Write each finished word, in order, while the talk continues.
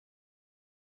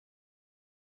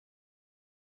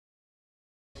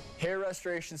Hair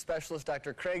restoration specialist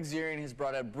Dr. Craig Zerian has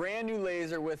brought a brand new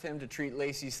laser with him to treat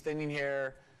Lacey's thinning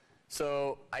hair.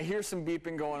 So I hear some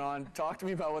beeping going on. Talk to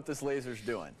me about what this laser's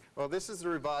doing. Well, this is the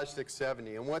Rivage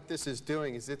 670, and what this is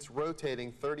doing is it's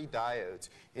rotating 30 diodes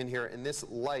in here, and this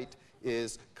light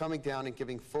is coming down and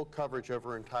giving full coverage over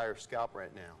her entire scalp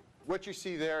right now. What you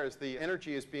see there is the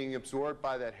energy is being absorbed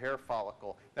by that hair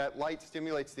follicle. That light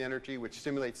stimulates the energy, which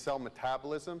stimulates cell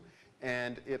metabolism,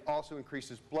 and it also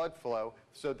increases blood flow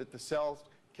so that the cells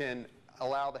can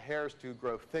allow the hairs to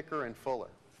grow thicker and fuller.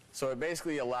 So it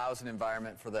basically allows an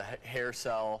environment for the hair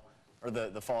cell or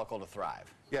the follicle to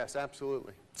thrive. Yes,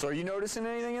 absolutely. So are you noticing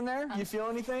anything in there? You feel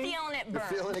anything? Feeling it burn.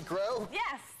 You're feeling it grow?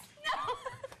 Yes. No.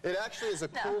 It actually is a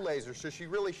cool laser, so she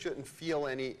really shouldn't feel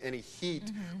any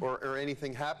heat or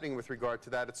anything happening with regard to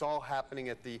that. It's all happening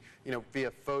at the, via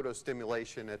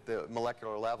photostimulation at the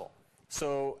molecular level.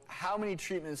 So how many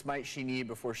treatments might she need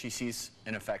before she sees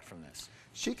an effect from this?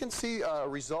 She can see a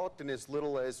result in as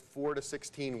little as 4 to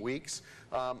 16 weeks.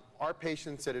 Our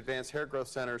patients at Advanced Hair Growth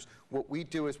Centers, what we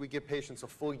do is we give patients a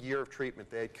full year of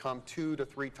treatment. They come 2 to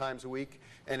 3 times a week,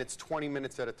 and it's 20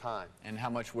 minutes at a time. And how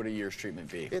much would a year's treatment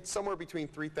be? It's somewhere between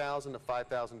 $3,000 to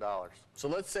 $5,000. So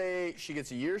let's say she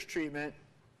gets a year's treatment,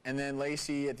 and then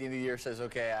Lacey at the end of the year says,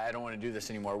 okay, I don't want to do this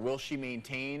anymore. Will she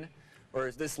maintain, or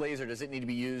is this laser, does it need to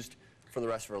be used for the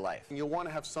rest of her life? You'll want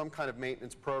to have some kind of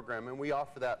maintenance program, and we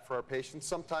offer that for our patients.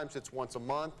 Sometimes it's once a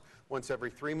month, once every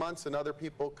 3 months, and other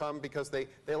people come because they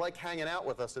like hanging out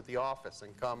with us at the office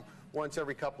and come once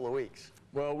every couple of weeks.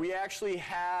 Well, we actually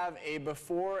have a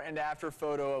before and after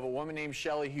photo of a woman named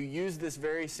Shelly who used this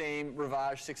very same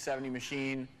Rivage 670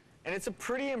 machine, and it's a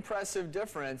pretty impressive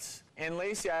difference. And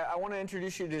Lacey, I want to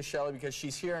introduce you to Shelly because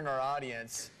she's here in our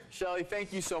audience. Shelly,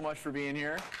 thank you so much for being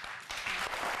here.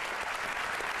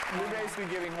 You're basically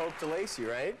giving hope to Lacey,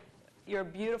 right? You're a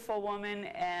beautiful woman,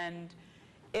 and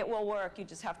it will work. You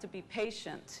just have to be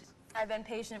patient. I've been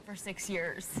patient for 6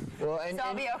 years, Well, so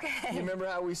I'll be okay. You remember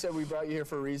how we said we brought you here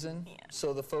for a reason? Yeah.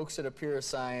 So the folks at Appear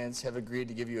Science have agreed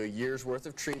to give you a year's worth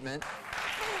of treatment.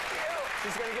 Thank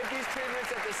you. She's going to get these treatments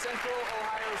at the Central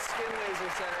Ohio Skin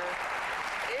Laser Center.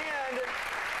 And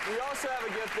we also have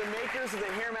a gift, the makers of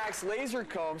the HairMax laser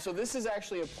comb. So this is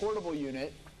actually a portable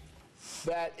unit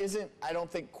that isn't, I don't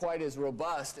think, quite as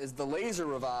robust as the laser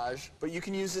Rivage, but you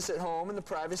can use this at home in the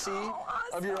privacy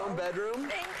of your own bedroom.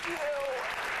 Thank you.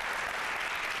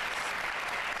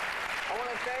 I want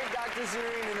to thank Dr.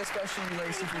 Zerian and especially you,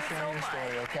 Lacey, for sharing your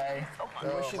story, okay?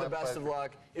 I wish you the best of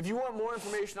luck. If you want more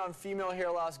information on female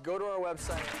hair loss, go to our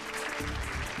website.